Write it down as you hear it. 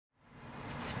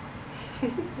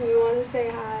You want to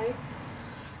say hi?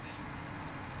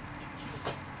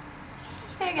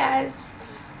 Hey guys,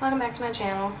 welcome back to my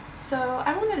channel. So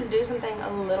I wanted to do something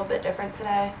a little bit different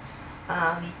today.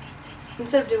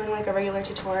 Instead of doing like a regular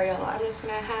tutorial, I'm just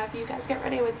going to have you guys get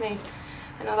ready with me.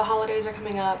 I know the holidays are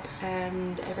coming up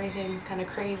and everything's kind of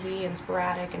crazy and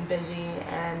sporadic and busy,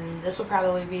 and this will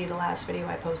probably be the last video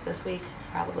I post this week.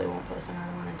 Probably won't post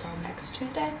another one until next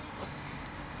Tuesday.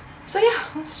 So yeah,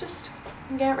 let's just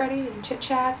get ready and chit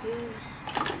chat and,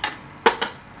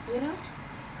 you know.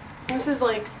 This is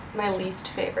like my least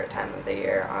favorite time of the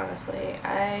year, honestly.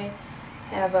 I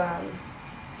have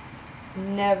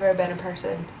never been a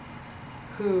person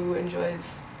who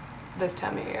enjoys this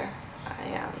time of year.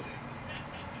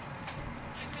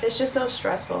 It's just so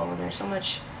stressful and there's so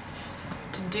much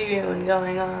to do and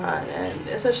going on, and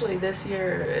especially this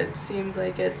year it seems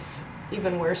like it's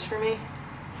even worse for me.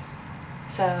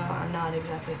 So I'm not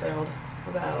exactly thrilled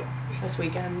about this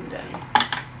weekend and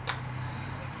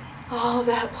all of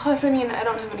that. Plus, I mean, I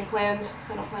don't have any plans.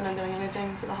 I don't plan on doing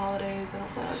anything for the holidays. I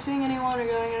don't plan on seeing anyone or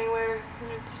going anywhere.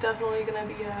 It's definitely gonna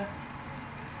be a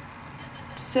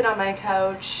sit on my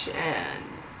couch and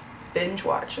binge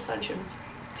watch a bunch of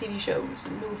TV shows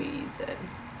and movies and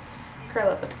curl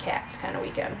up with the cats kind of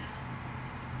weekend.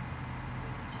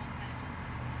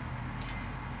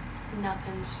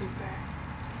 Nothing super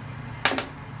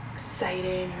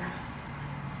exciting or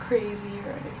crazy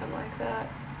or anything like that.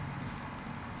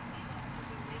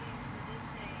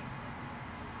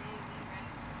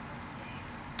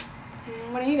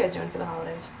 What are you guys doing for the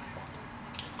holidays?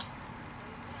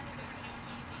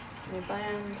 Any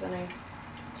plans? Any?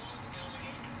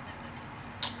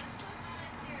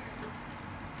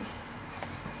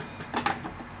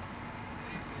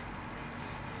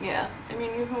 Yeah, I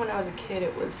mean, even when I was a kid,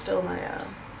 it was still my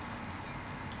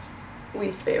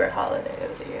least favorite holiday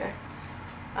of the year.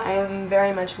 I am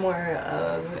very much more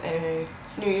of a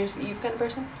New Year's Eve kind of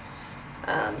person.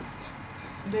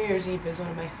 New Year's Eve is one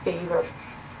of my favorite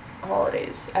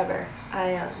holidays ever.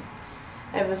 I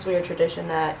have this weird tradition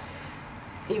that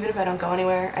even if I don't go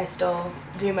anywhere, I still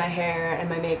do my hair and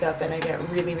my makeup and I get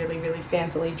really, really, really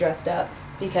fancily dressed up,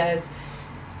 because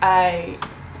I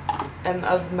am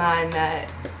of the mind that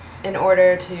in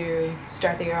order to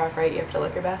start the year off right, you have to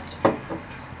look your best.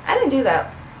 I didn't do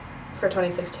that for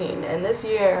 2016, and this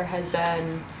year has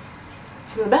been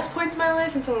some of the best points of my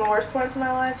life and some of the worst points of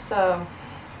my life, so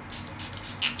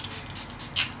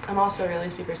I'm also really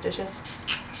superstitious,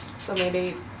 so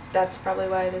maybe that's probably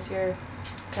why this year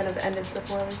kind of ended so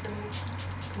poorly for me.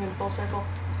 I'm in full circle.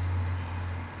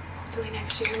 Hopefully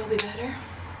next year will be better.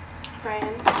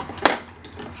 Praying.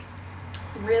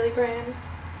 Really praying.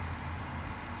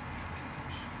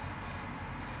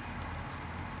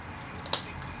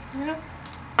 You know?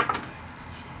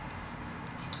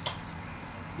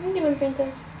 What are you doing,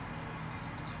 princess?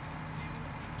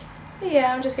 But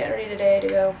yeah, I'm just getting ready today to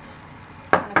go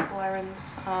on a couple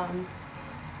errands.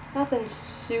 Nothing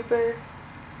super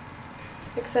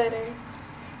exciting.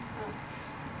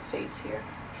 Fate's here.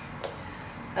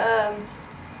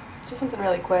 Just something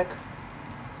really quick.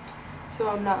 So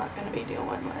I'm not gonna be doing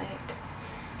like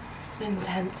an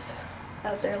intense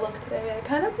out there look today. I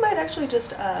kind of might actually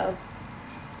just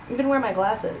even wear my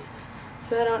glasses,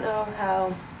 so I don't know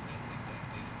how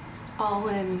all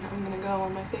in I'm gonna go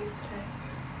on my face today.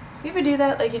 You ever do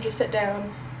that? Like you just sit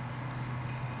down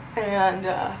and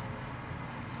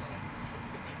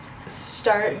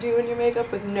start doing your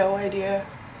makeup with no idea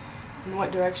in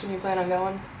what direction you plan on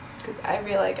going? Because I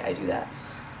feel like I do that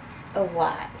a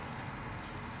lot.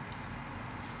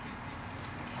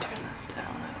 Turn that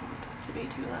down, I don't want that to be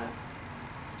too loud.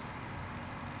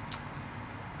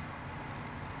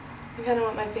 I kind of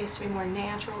want my face to be more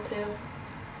natural too.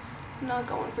 I'm not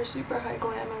going for super high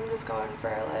glam, I'm just going for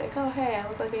like, oh hey, I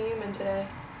look like a human today.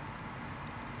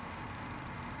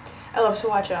 I love to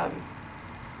watch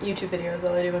YouTube videos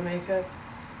while I do my makeup.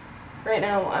 Right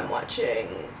now I'm watching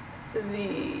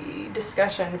the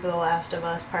discussion for The Last of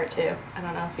Us Part 2. I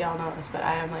don't know if y'all know this, but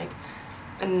I am like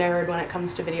a nerd when it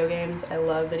comes to video games. I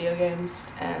love video games,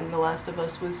 and The Last of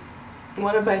Us was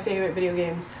one of my favorite video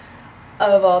games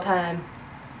of all time.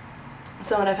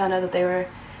 So when I found out that they were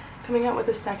coming out with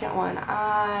the second one,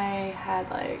 I had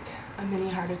like a mini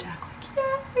heart attack, like,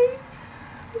 yay!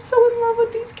 I'm so in love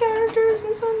with these characters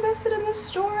and so invested in this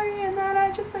story, and that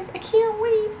I just like, I can't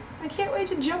wait. I can't wait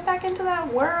to jump back into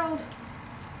that world.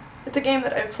 It's a game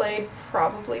that I've played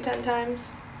probably 10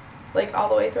 times, like all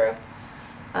the way through,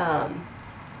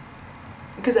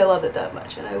 because I love it that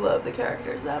much and I love the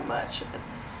characters that much.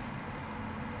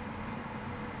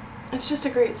 It's just a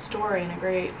great story and a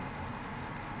great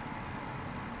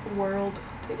world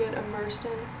to get immersed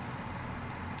in.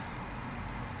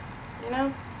 You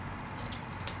know?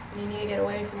 You need to get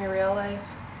away from your real life.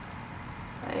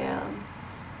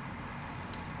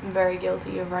 I'm very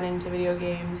guilty of running to video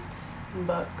games, and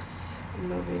books, and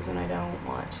movies when I don't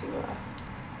want to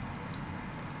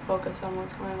focus on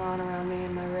what's going on around me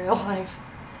in my real life.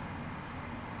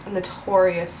 I'm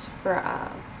notorious for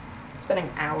spending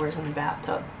hours in the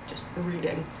bathtub just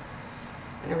reading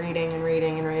and reading and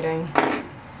reading and reading.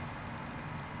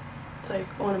 It's like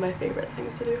one of my favorite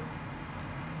things to do.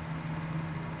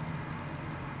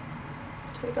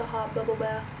 Take a hot bubble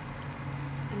bath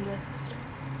and just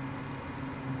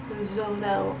zone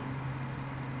out.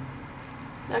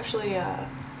 Actually,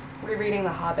 rereading The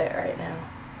Hobbit right now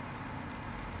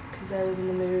because I was in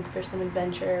the mood for some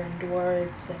adventure and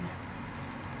dwarves, and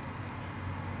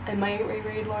I might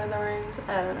reread Lord of the Rings.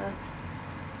 I don't know.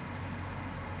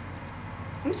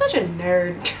 I'm such a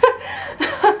nerd.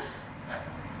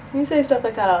 When you say stuff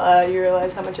like that out loud, you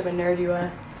realize how much of a nerd you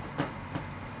are.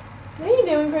 What are you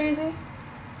doing, crazy?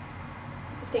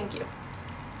 Thank you.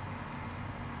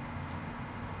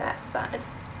 That's fine.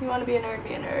 You want to be a nerd,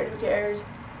 be a nerd. Who cares?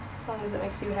 As long as it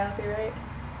makes you happy, right?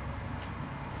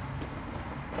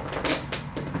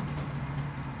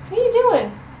 What are you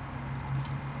doing?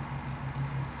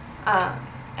 I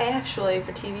actually,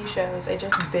 for TV shows, I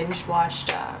just binge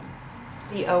watched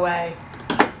The OA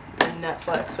on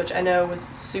Netflix, which I know was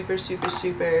super, super,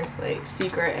 super like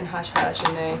secret and hush hush,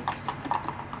 and they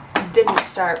didn't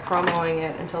start promoting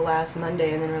it until last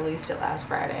Monday and then released it last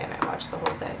Friday, and I watched the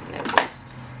whole thing, and it was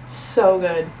so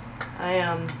good.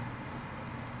 I'm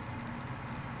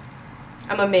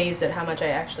amazed at how much I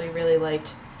actually really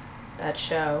liked that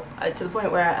show, to the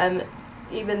point where I'm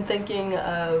even thinking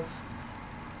of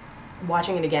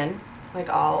watching it again, like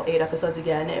all 8 episodes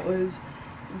again. It was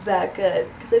that good,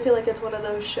 because I feel like it's one of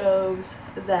those shows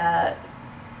that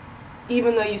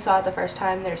even though you saw it the first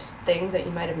time, there's things that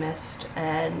you might have missed,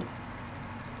 and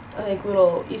like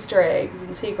little Easter eggs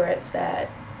and secrets that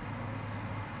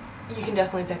you can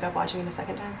definitely pick up watching it a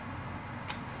second time.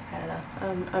 I don't know.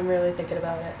 I'm really thinking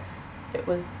about it. It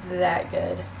was that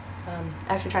good.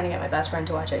 Actually trying to get my best friend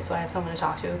to watch it so I have someone to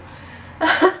talk to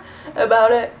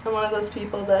about it. I'm one of those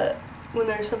people that when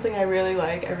there's something I really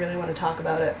like, I really want to talk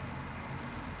about it.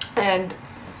 And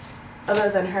other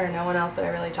than her, no one else that I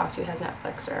really talk to has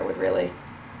Netflix or would really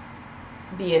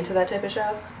be into that type of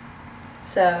show.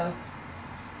 So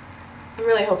I'm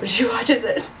really hoping she watches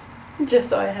it just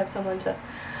so I have someone to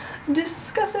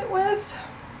discuss it with.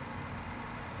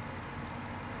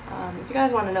 If you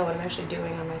guys want to know what I'm actually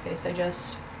doing on my face, I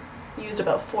just used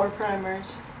about 4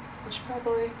 primers. I should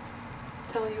probably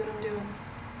tell you what I'm doing.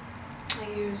 I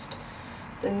used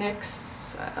the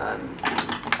NYX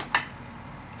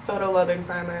Photo Loving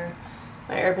Primer,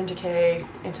 my Urban Decay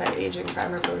Anti-Aging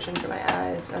Primer Potion for my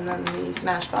eyes, and then the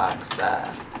Smashbox,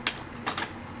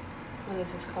 what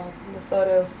is this called? The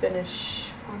Photo Finish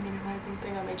Formalizing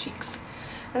thing on my cheeks.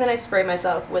 And then I spray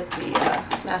myself with the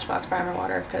Smashbox Primer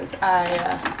Water, because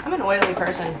I'm an oily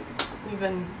person,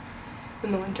 even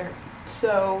in the winter.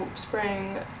 So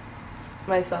spraying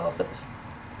myself with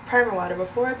primer water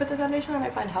before I put the foundation on I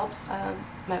find helps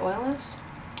my oiliness.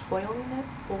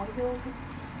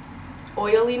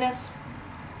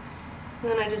 And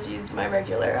then I just used my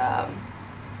regular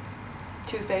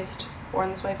Too Faced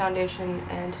Born This Way foundation,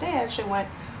 and today I actually went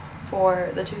for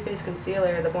the Too Faced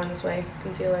concealer, the Born This Way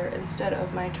concealer, instead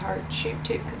of my Tarte Shape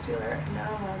Tape concealer. No,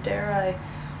 how dare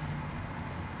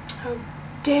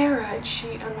I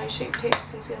cheat on my Shape Tape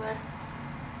concealer.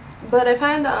 But I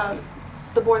find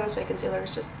the Born This Way concealer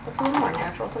is just looks a little more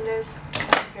natural some days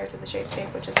compared to the Shape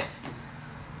Tape, which is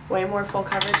way more full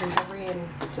coverage and heavy, and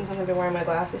since I'm going to be wearing my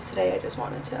glasses today, I just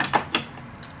wanted to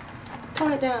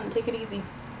tone it down and take it easy.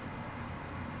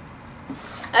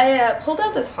 I pulled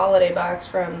out this holiday box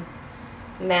from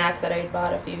MAC that I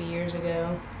bought a few years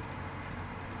ago.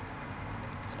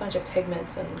 It's a bunch of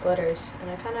pigments and glitters,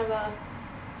 and I kind of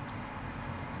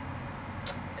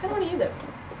want to use it.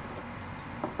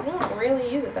 I don't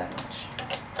really use it that much.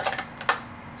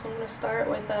 So I'm going to start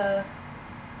with a,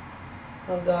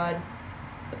 oh god,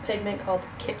 a pigment called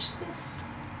xxCrystal.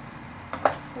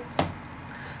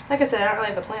 Like I said, I don't really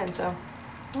have a plan, so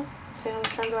well, see how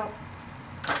this turns out.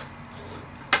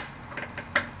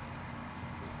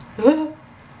 Does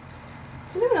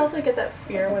anyone else like get that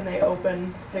fear when they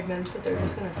open pigments that they're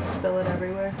just gonna spill it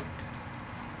everywhere?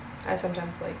 I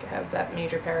sometimes like have that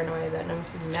major paranoia that no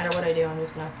matter what I do, I'm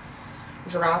just gonna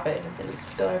drop it and then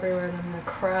spill everywhere and I'm gonna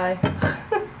cry.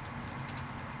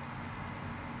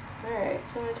 Alright,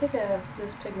 so I'm gonna take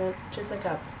this pigment, which is like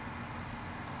a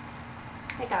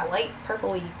light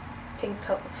purpley pink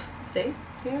color. See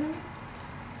what I mean?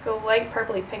 Go light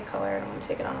purpley pink color, and I'm going to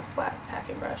take it on a flat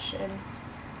packing brush and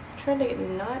try to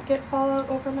not get fallout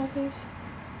over my face,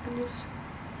 and just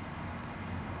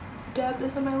dab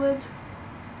this on my lids.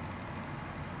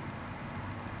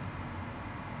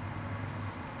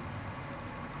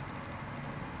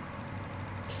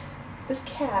 This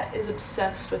cat is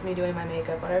obsessed with me doing my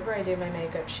makeup. Whenever I do my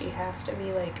makeup, she has to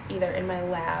be like either in my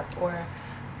lap or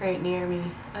right near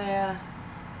me. I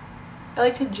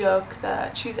like to joke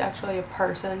that she's actually a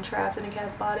person trapped in a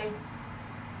cat's body,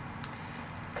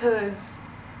 because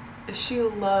she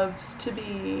loves to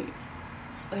be,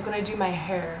 like when I do my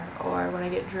hair or when I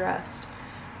get dressed,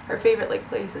 her favorite like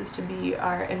places to be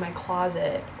are in my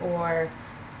closet or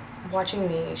watching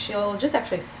me. She'll just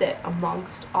actually sit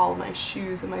amongst all my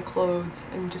shoes and my clothes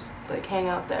and just like hang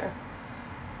out there.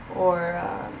 Or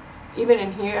even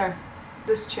in here,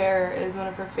 this chair is one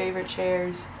of her favorite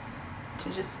chairs to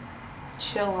just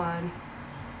chill on.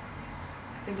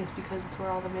 I think it's because it's where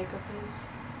all the makeup is.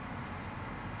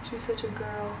 She's such a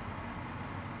girl.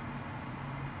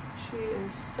 She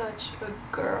is such a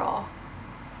girl.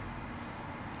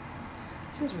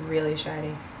 This is really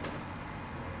shiny.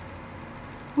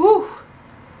 Woo!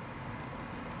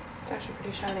 It's actually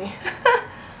pretty shiny.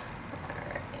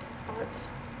 Alright,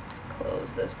 let's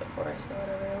close this before I spill it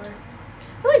everywhere.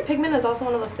 I feel like pigment is also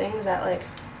one of those things that, like,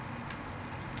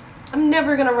 I'm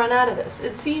never gonna run out of this.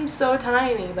 It seems so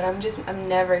tiny, but I'm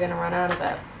never gonna run out of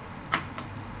it.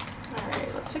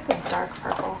 Alright, let's take this dark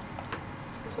purple.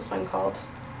 What's this one called?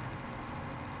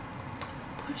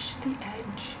 Push the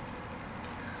edge.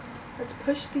 Let's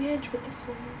push the edge with this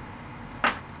one.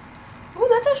 Ooh,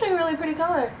 that's actually a really pretty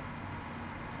color.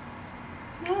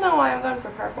 I don't know why I'm going for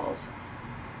purples.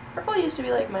 Purple used to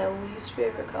be like my least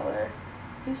favorite color.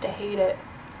 I used to hate it.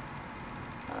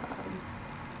 I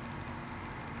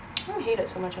don't hate it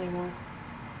so much anymore.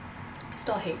 I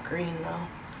still hate green though.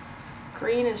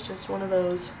 Green is just one of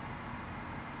those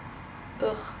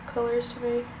ugh colors to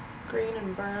me. Green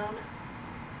and brown.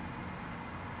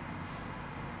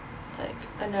 Like,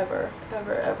 I never,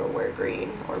 ever, ever wear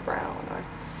green or brown, or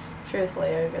truthfully,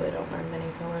 I really don't wear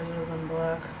many colors other than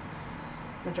black.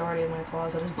 Majority of my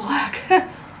closet is black.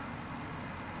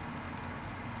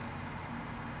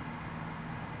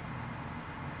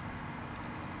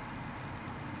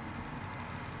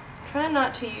 Try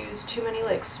not to use too many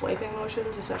like swiping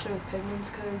motions, especially with pigments,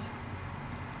 because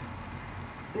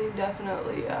they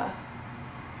definitely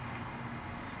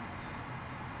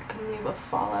can leave a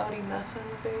fallouty mess on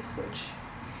your face, which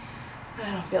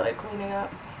I don't feel like cleaning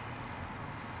up.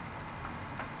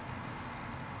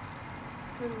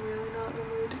 I'm really not in the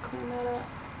mood to clean that up.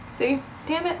 See?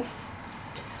 Damn it!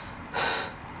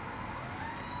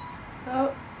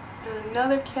 Oh, and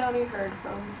another county heard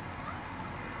from.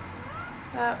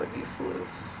 That would be Floof.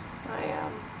 I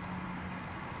am.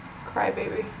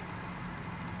 Crybaby.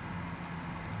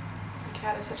 The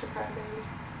cat is such a crybaby.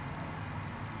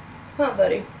 Huh,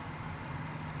 buddy?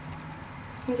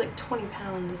 He's like 20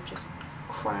 pounds of just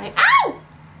crying. Ow!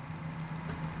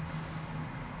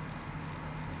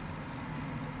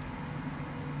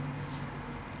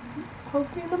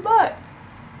 Poked me in the butt.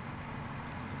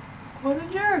 What a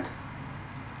jerk.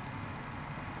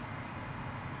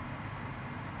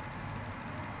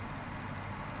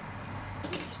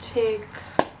 Let's take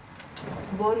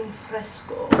Buon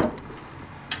Fresco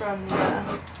from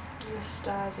the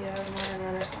Anastasia Modern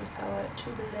Renaissance palette to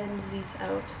blend these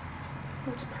out.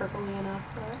 It's purpley enough,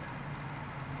 but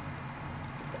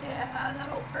yeah,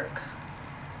 that'll work.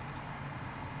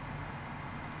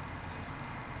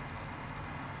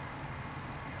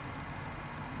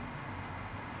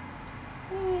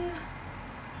 Yeah.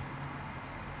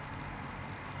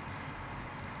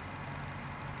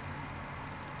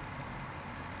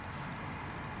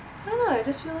 I don't know, I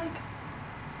just feel like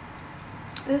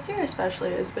this year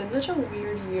especially has been such a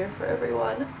weird year for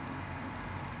everyone.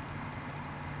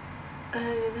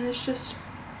 And there's just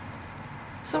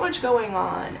so much going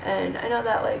on, and I know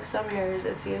that like some years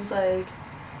it seems like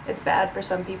it's bad for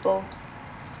some people,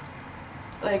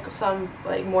 like some,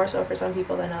 like more so for some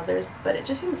people than others, but it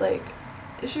just seems like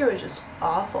this year was just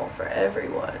awful for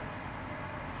everyone.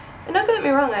 And don't get me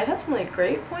wrong, I had some like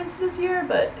great points this year,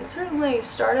 but it certainly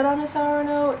started on a sour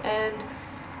note and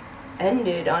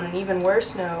ended on an even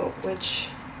worse note, which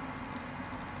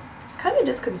is kind of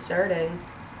disconcerting.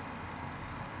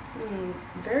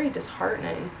 Very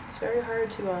disheartening. It's very hard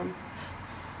to,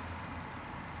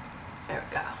 there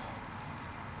we go.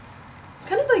 It's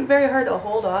kind of like very hard to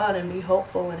hold on and be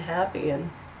hopeful and happy and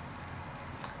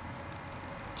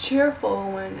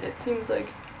cheerful when it seems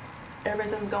like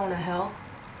everything's going to hell.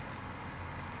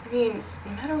 I mean,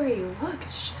 no matter where you look,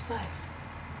 it's just like,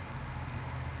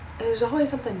 there's always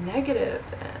something negative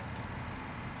and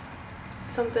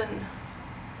something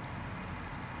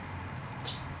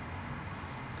just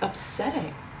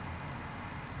upsetting.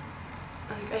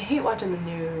 Like, I hate watching the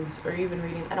news or even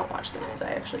reading. I don't watch the news.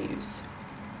 I actually use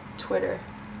Twitter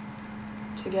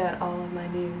to get all of my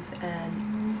news,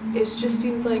 and it just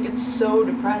seems like it's so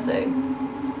depressing.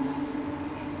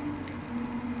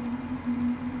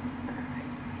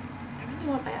 I really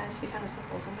want my eyes to be kind of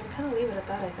simple, so I'm going to kind of leave it at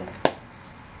that, I think.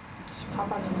 Just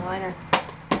pop on some liner.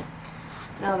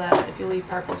 Know that if you leave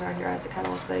purples around your eyes, it kind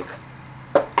of looks like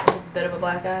a bit of a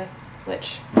black eye,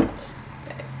 which,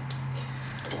 okay.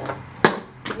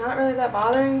 Not really that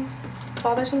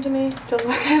bothersome to me to look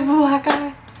like I have a black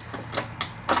eye.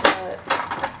 But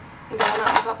going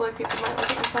out in public, people might look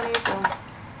at me funny, so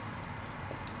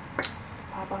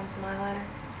pop on some eyeliner.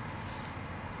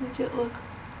 Make it look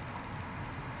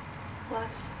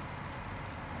less.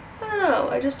 I don't know,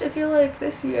 I feel like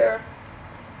this year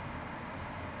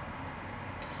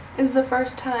is the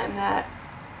first time that,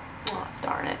 oh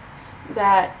darn it,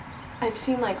 that I've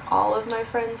seen like all of my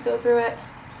friends go through it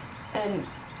and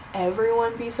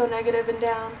everyone be so negative and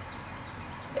down.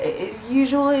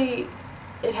 Usually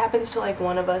it happens to like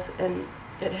one of us and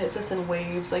it hits us in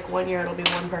waves. Like one year it'll be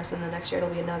one person, the next year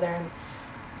it'll be another, and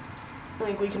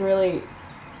like we can really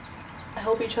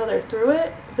help each other through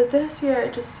it. But this year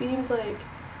it just seems like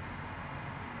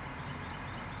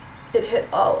it hit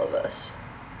all of us.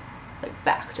 Like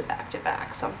back to back to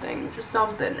back, something, just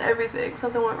something, everything,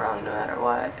 something went wrong no matter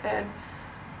what. And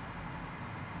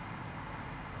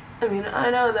I mean, I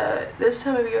know that this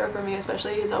time of year for me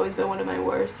especially has always been one of my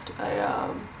worst. I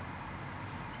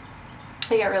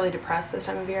get really depressed this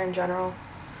time of year in general.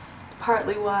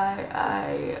 Partly why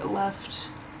I left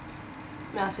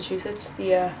Massachusetts.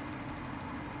 The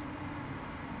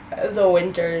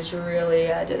winters really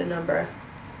did a number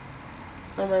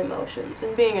on my emotions.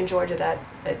 And being in Georgia, that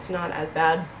it's not as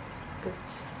bad because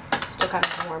it's still kind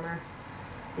of warmer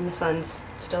and the sun's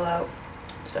still out,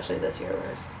 especially this year where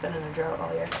it's been in a drought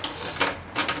all year.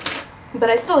 But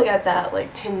I still get that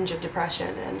like tinge of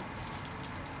depression, and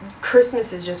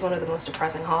Christmas is just one of the most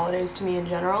depressing holidays to me in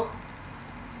general.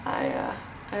 I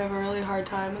have a really hard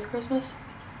time with Christmas.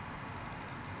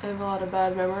 I have a lot of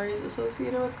bad memories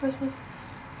associated with Christmas.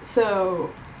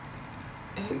 So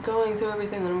going through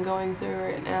everything that I'm going through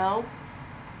right now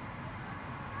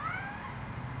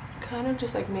kind of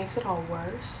just like makes it all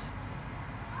worse.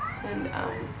 And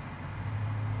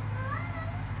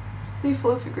see if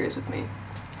Loaf agrees with me.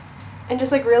 And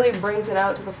just like really brings it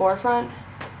out to the forefront.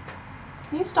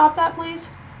 Can you stop that, please?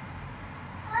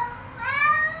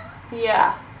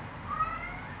 Yeah.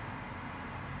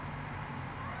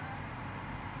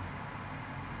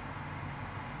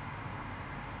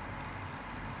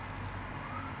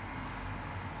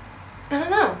 I don't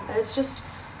know. It's just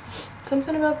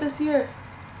something about this year.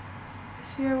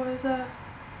 This year was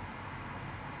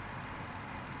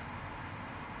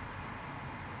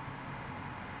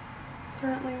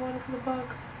certainly one for the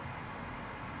books.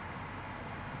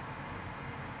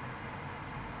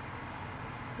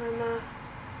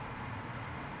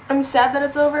 I'm sad that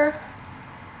it's over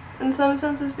in some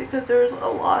senses because there's a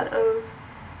lot of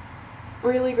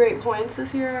really great points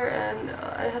this year, and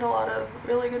I had a lot of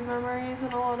really good memories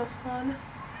and a lot of fun.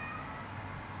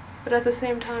 But at the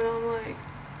same time, I'm like,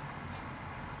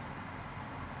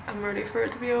 I'm ready for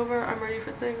it to be over. I'm ready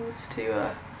for things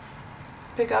to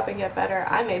pick up and get better.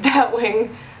 I made that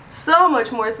wing so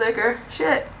much more thicker.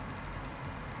 Shit.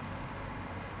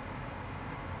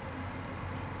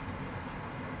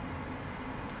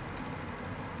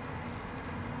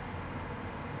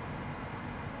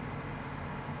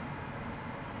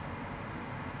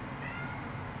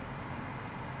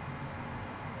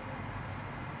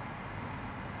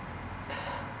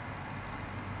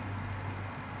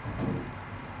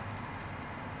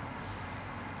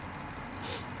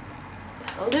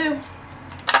 That'll do.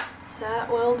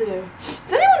 That will do.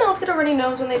 Does anyone else get a runny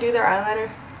nose when they do their eyeliner?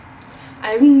 I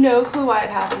have no clue why it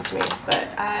happens to me, but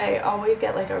I always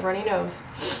get like a runny nose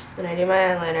when I do my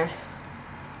eyeliner.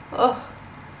 Oh,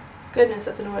 goodness,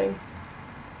 that's annoying.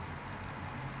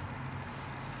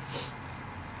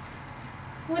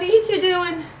 What are you two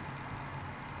doing?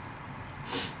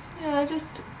 Yeah,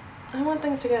 I want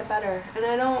things to get better, and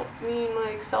I don't mean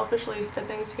like selfishly for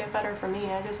things to get better for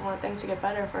me. I just want things to get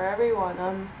better for everyone.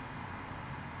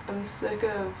 I'm sick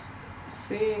of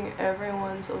seeing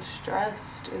everyone so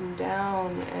stressed and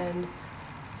down, and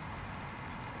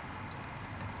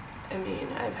I mean,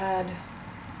 I've had,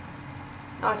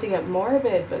 not to get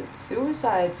morbid, but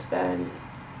suicide's been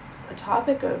a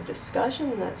topic of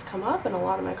discussion that's come up in a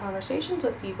lot of my conversations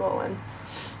with people. And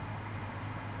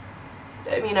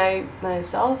I mean, I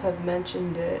myself have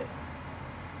mentioned it,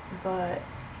 but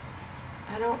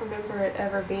I don't remember it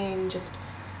ever being just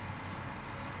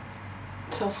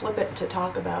so flippant to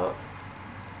talk about.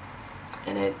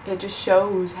 And it just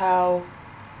shows how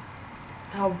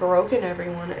broken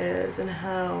everyone is and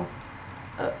how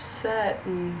upset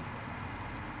and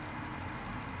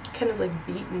kind of like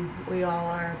beaten we all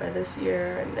are by this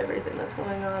year and everything that's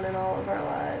going on in all of our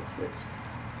lives. It's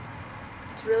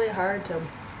really hard to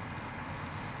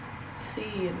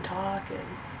see and talk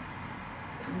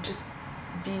and just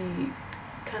be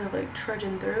kind of like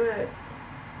trudging through it.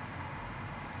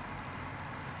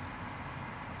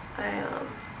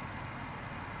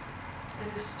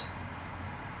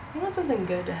 I want something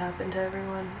good to happen to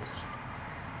everyone.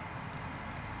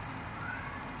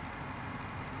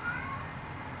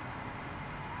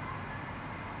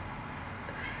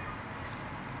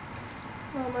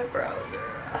 Oh, my brows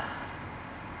are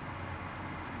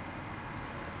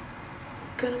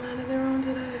got them out of their own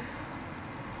today.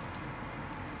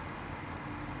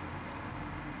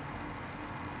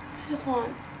 I just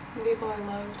want people I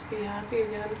love to be happy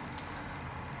again.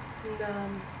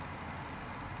 And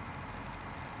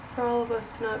for all of us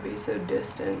to not be so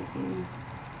distant and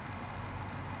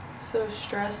so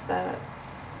stressed that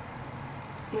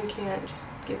we can't just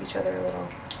give each other a little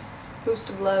boost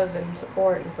of love and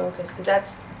support and focus, because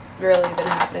that's really been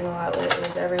happening a lot lately,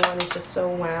 is everyone is just so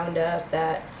wound up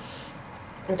that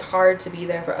it's hard to be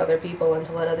there for other people and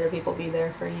to let other people be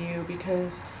there for you,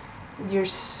 because you're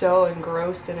so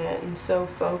engrossed in it and so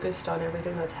focused on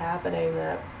everything that's happening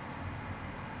that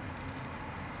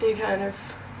you kind of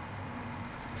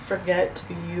forget to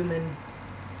be human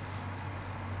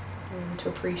and to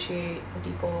appreciate the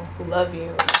people who love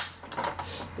you,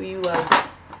 who you love.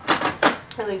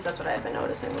 At least that's what I've been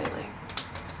noticing lately.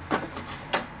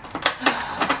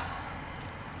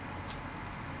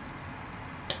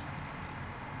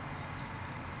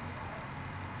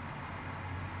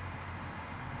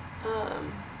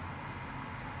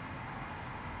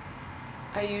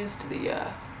 I used the,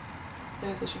 I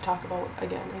guess I should talk about,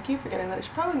 again, I keep forgetting that I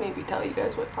should probably maybe tell you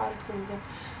guys what products I'm using.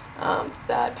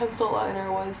 That pencil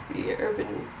liner was the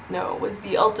was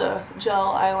the Ulta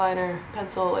Gel Eyeliner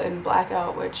Pencil in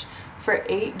Blackout, which for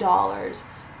 $8,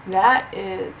 that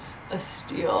is a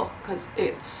steal, because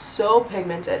it's so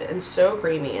pigmented and so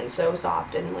creamy and so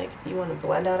soft, and like, you want to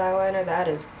blend out eyeliner, that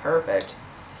is perfect.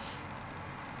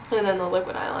 And then the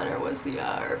liquid eyeliner was the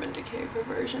Urban Decay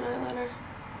Perversion eyeliner.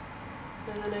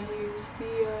 And then I used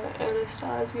the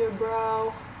Anastasia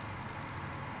Brow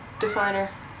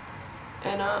Definer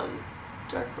and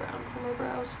dark brown for my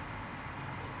brows.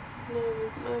 And then I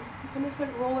used my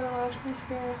Benefit Roller Lash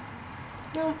Mascara.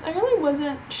 No, I really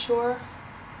wasn't sure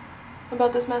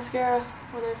about this mascara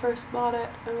when I first bought it.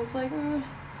 I was like,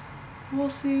 we'll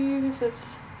see if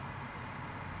it's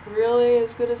really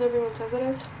as good as everyone says it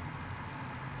is.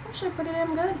 It's actually pretty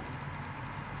damn good.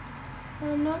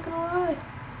 I'm not gonna lie.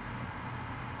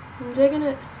 I'm digging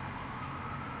it.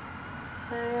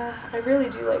 I really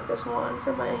do like this one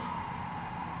for my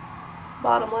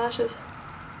bottom lashes.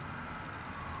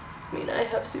 I mean, I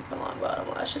have super long bottom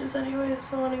lashes anyway,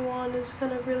 so any wand is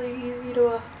kind of really easy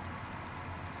to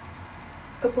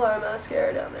apply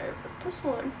mascara down there. But this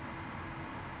one,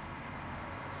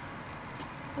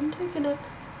 I'm taking it.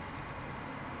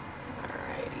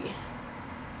 Alrighty.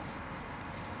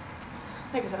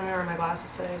 Like I said, I'm wearing my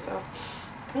glasses today, so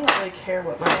I don't really care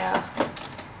what my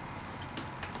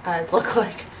eyes look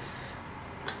like.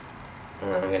 And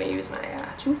then I'm going to use my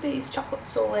Too Faced Chocolate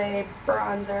Soleil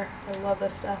bronzer. I love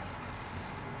this stuff.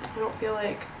 I don't feel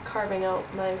like carving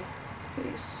out my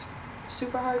face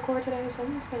super hardcore today, so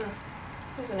I'm just going to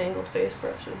use an angled face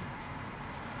brush and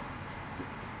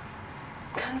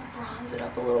kind of bronze it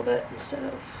up a little bit instead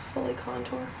of fully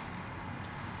contour.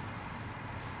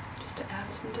 Just to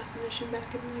add some definition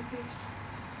back into my face.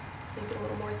 Make it a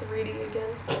little more 3D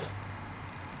again.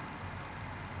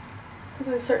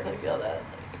 Because I certainly feel that.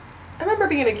 Like, I remember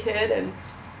being a kid and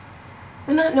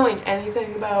not knowing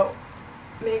anything about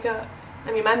makeup.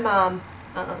 I mean, my mom,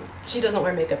 she doesn't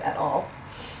wear makeup at all.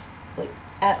 Like,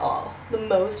 at all. The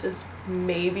most is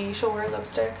maybe she'll wear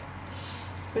lipstick.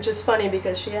 Which is funny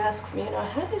because she asks me,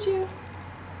 how did you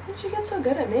get so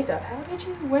good at makeup?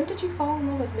 When did you fall in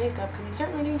love with makeup? Because you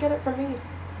certainly didn't get it from me.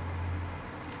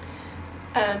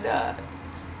 And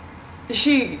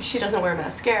she doesn't wear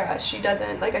mascara. She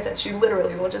doesn't, like I said, she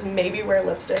literally will just maybe wear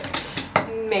lipstick,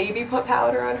 maybe put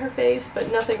powder on her face,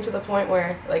 but nothing to the point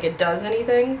where like it does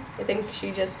anything. I think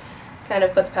she just kind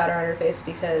of puts powder on her face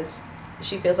because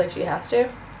she feels like she has to.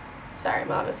 Sorry,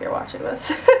 Mom, if you're watching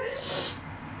this.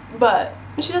 But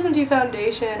she doesn't do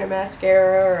foundation or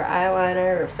mascara or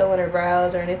eyeliner or fill in her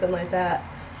brows or anything like that.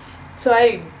 So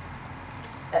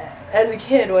as a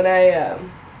kid, when I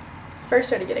first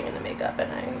started getting into makeup,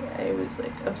 and I was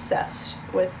like obsessed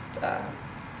with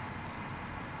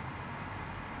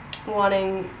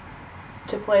wanting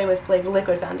to play with like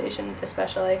liquid foundation,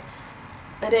 especially.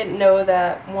 I didn't know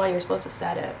that, one, you're supposed to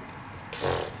set it.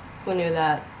 Who knew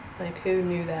that? Like, who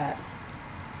knew that?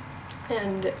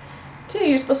 And two,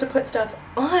 you're supposed to put stuff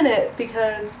on it,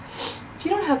 because if you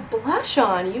don't have blush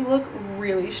on, you look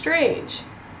really strange.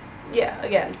 Yeah,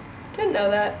 again, didn't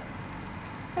know that.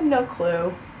 Had no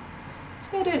clue.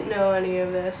 I didn't know any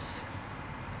of this.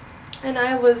 And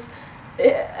I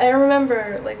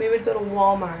remember, like, we would go to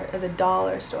Walmart or the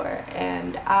dollar store,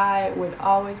 and I would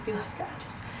always be like, can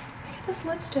I get this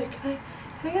lipstick? Can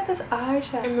I get this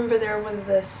eyeshadow? I remember there was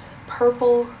this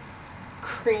purple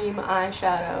cream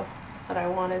eyeshadow that I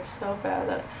wanted so bad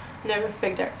that I never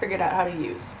figured out how to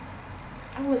use.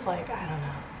 I was like, I don't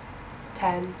know,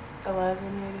 10,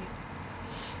 11 maybe.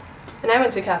 And I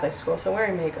went to Catholic school, so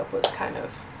wearing makeup was kind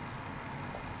of,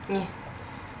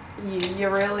 you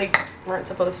really weren't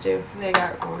supposed to. They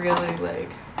got really,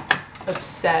 like,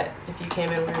 upset if you came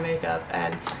in wearing makeup,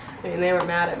 and I mean, they were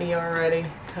mad at me already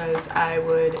because I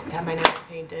would have my nails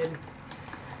painted,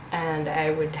 and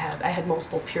I had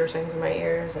multiple piercings in my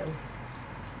ears, and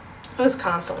I was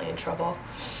constantly in trouble.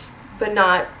 But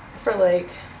not for, like,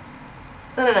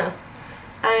 I don't know.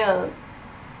 I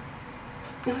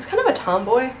was kind of a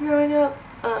tomboy growing up,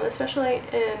 especially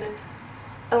in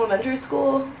elementary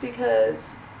school,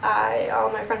 because all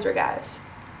my friends were guys.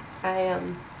 I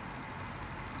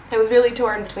was really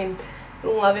torn between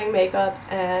loving makeup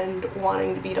and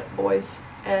wanting to beat up boys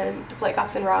and to play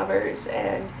cops and robbers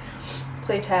and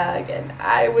play tag, and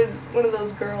I was one of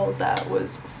those girls that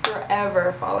was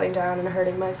forever falling down and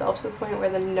hurting myself to the point where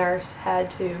the nurse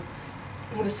had to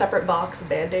have a separate box of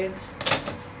Band-Aids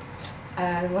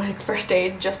and like first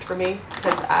aid just for me,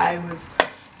 because I was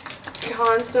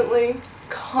constantly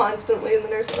in the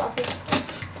nurse's office.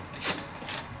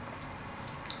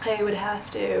 I would have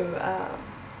to,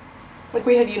 like,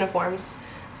 we had uniforms,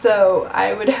 so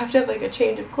I would have to have like a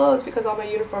change of clothes because all my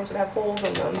uniforms would have holes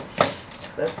in them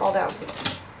because I'd fall down so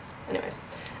much. Anyways,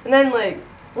 and then like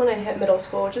when I hit middle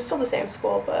school, which is still the same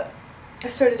school, but I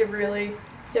started to really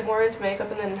get more into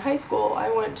makeup, and then in high school I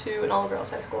went to an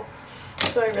all-girls high school,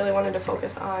 so I really wanted to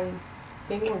focus on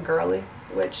being more girly,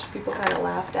 which people kind of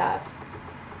laughed at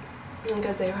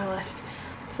because they were like,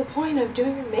 what's the point of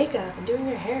doing your makeup and doing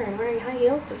your hair and wearing high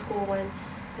heels to school when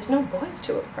there's no boys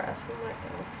to impress? And I'm like,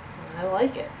 oh, I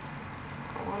like it.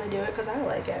 I want to do it because I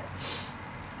like it.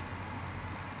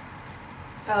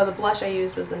 Oh, the blush I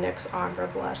used was the NYX Ombre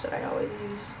blush that I always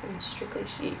use in Strictly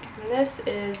Chic. And this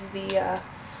is the,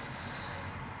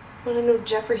 one of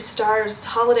Jeffree Star's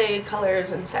holiday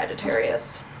colors in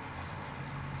Sagittarius.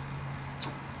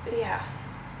 Yeah.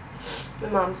 My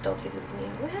mom still teases me.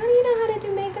 Well, how do you know how to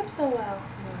do makeup so well?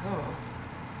 Oh.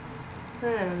 I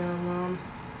don't know, Mom.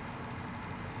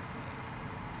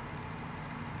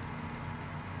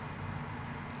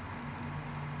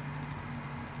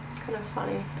 It's kind of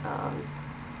funny.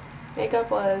 Makeup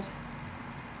was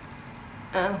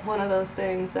one of those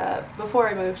things that before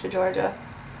I moved to Georgia,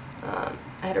 I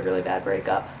had a really bad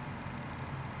breakup.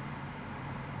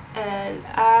 And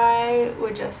I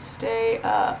would just stay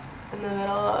up in the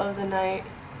middle of the night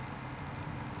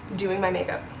doing my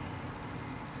makeup.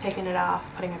 Taking it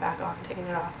off, putting it back on, taking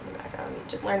it off, putting it back on.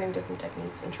 Just learning different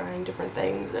techniques and trying different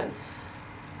things and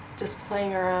just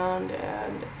playing around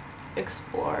and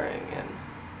exploring, and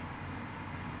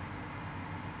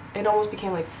it almost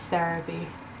became like therapy.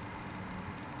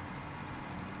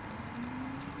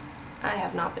 I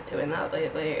have not been doing that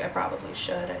lately. I probably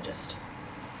should. I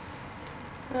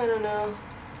don't know.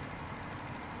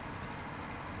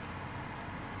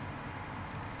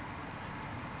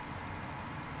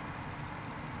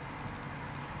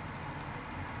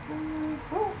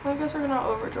 Well, I guess we're gonna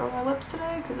overdraw my lips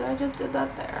today because I just did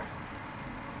that there.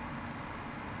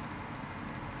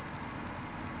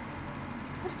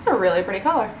 This is a really pretty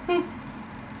color.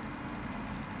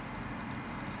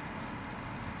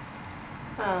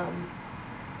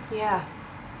 Yeah.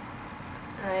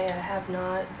 I have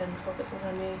not been focusing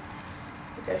on me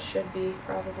like I should be,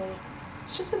 probably.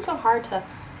 It's just been so hard to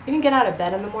even get out of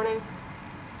bed in the morning.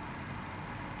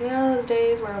 You know, those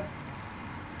days where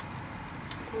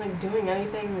like doing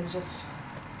anything is just,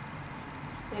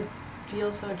 it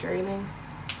feels so draining.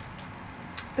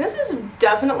 This is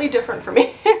definitely different for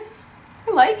me. I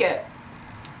like it.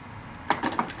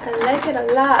 I like it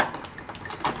a lot.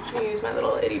 I'm gonna use my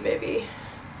little itty bitty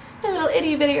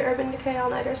Urban Decay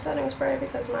All-Nighter setting spray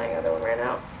because my other one ran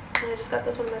out. And I just got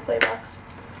this one in my play box.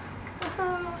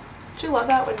 Don't you love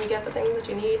that when you get the things that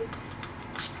you need?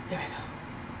 There we go.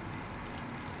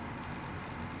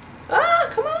 Ah,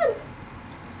 come on!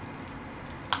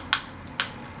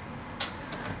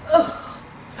 Oh,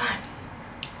 fine.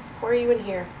 Pour you in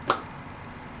here.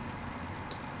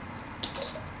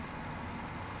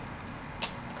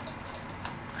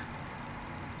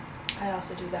 I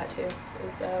also do that too,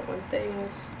 is that when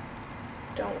things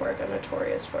don't work, I'm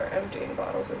notorious for emptying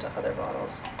bottles into other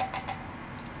bottles.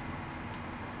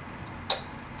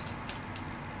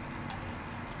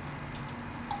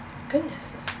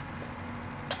 Goodness,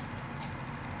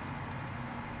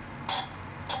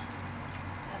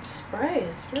 that spray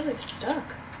is really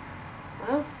stuck.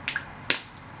 Wow.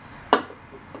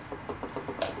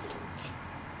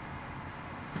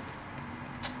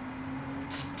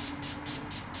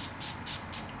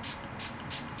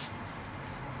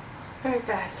 Alright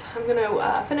guys, I'm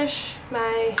gonna finish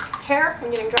my hair. I'm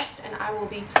getting dressed and I will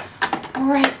be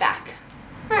right back.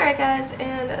 Alright guys,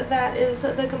 and that is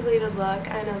the completed look.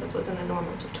 I know this wasn't a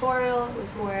normal tutorial, it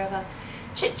was more of a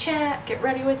chit chat, get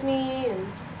ready with me, and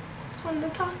just wanted to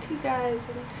talk to you guys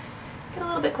and get a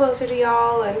little bit closer to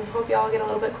y'all, and hope y'all get a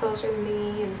little bit closer to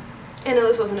me. And I know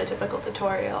this wasn't a typical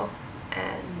tutorial,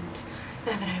 and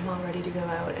now that I'm all ready to go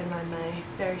out and run my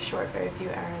very short, very few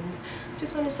errands, I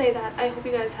just want to say that I hope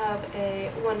you guys have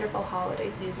a wonderful holiday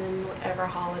season, whatever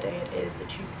holiday it is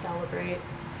that you celebrate.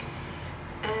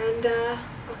 And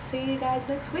I'll see you guys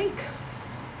next week.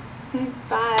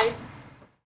 Bye.